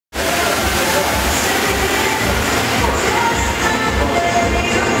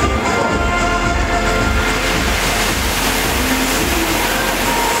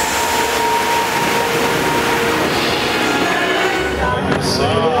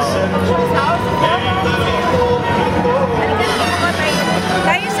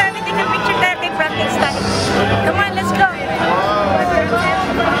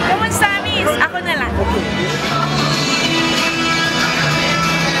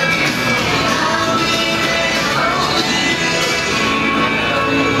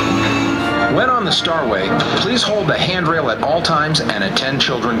stairway, please hold the handrail at all times and attend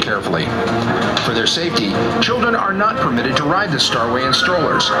children carefully. For their safety, children are not permitted to ride the Starway in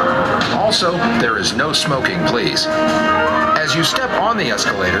strollers. Also, there is no smoking, please. As you step on the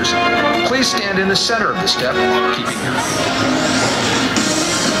escalators, please stand in the center of the step, keeping your...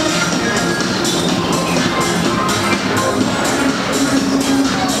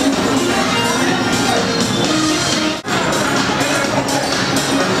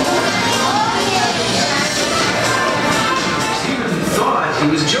 He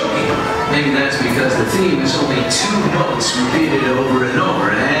was joking. Maybe that's because the theme is only 2 notes repeated over and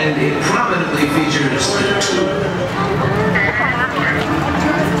over, and it prominently features the 2.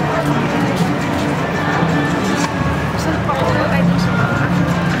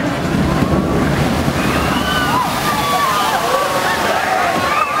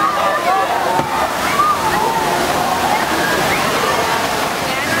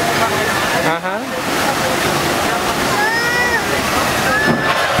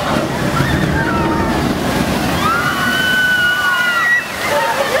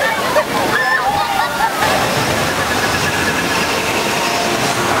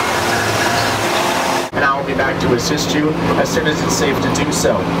 Back to assist you as soon as it's safe to do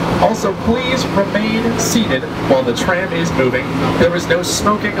so. Also, please remain seated while the tram is moving. There is no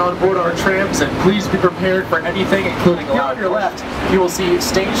smoking on board our trams, and please be prepared for anything, including on your left. You will see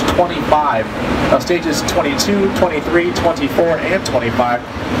stage 25. Stages 22, 23, 24, and 25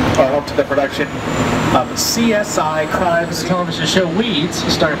 are home to the production of CSI Crimes television show Weeds,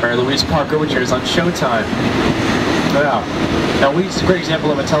 starring Mary Louise Parker, which airs on Showtime. Yeah. Now, Weeds is a great example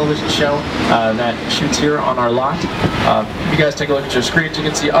of a television show that shoots here on our lot. If you guys take a look at your screens, you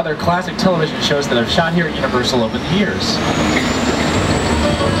can see other classic television shows that have shot here at Universal over the years.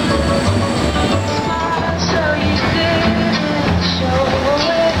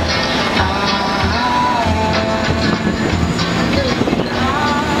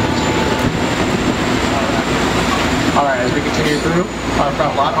 Alright, as we continue through our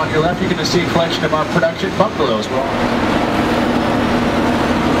front lot, on your left, you're going to see a collection of our production bungalows.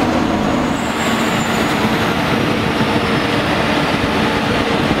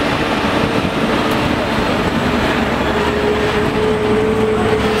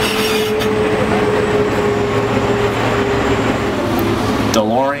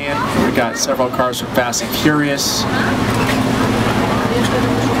 DeLorean, we got several cars from Fast and Furious.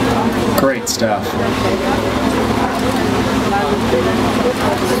 Great stuff.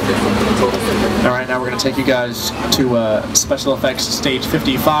 Alright, now we're going to take you guys to special effects stage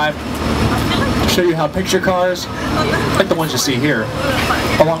 55. Show you how picture cars, like the ones you see here,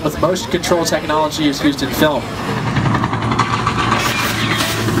 along with motion control technology, is used in film.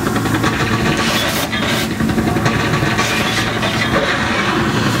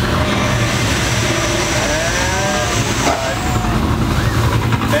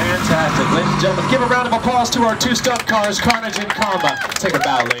 Fantastic. Ladies and gentlemen, give a round of applause to our 2 stunt cars, Carnage and Comma. Take a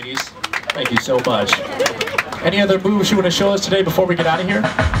bow, ladies. Thank you so much. Any other moves you want to show us today before we get out of here?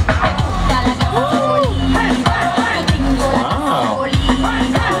 Wow.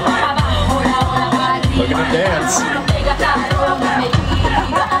 Look at the dance.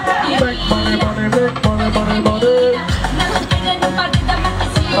 Make money, money, make money, money, money.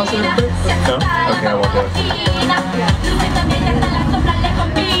 No? Okay, I won't do it.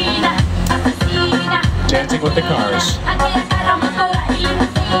 Dancing with the cars.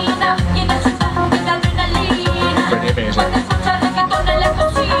 Pretty amazing.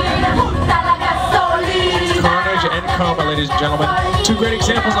 Carnage and Comma, ladies and gentlemen. 2 great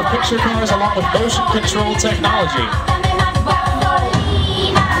examples of picture cars along with motion control technology.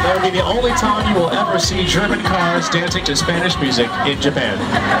 That will be the only time you will ever see German cars dancing to Spanish music in Japan.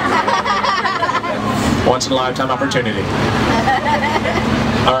 Once in a lifetime opportunity.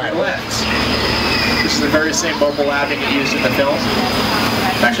 Alright, let's. This is the very same mobile labbing used in the film.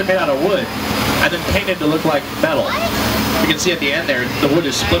 It's actually made out of wood and then painted to look like metal. You can see at the end there, the wood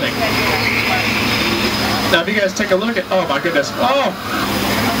is splitting. Now if you guys take a look at, oh my goodness, oh!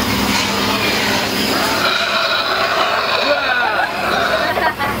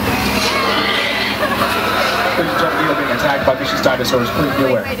 Ladies and gentlemen, you're being attacked by vicious dinosaurs, please be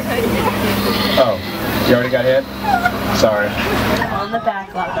aware. Oh, you already got hit? Sorry. On the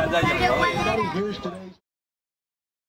back lot.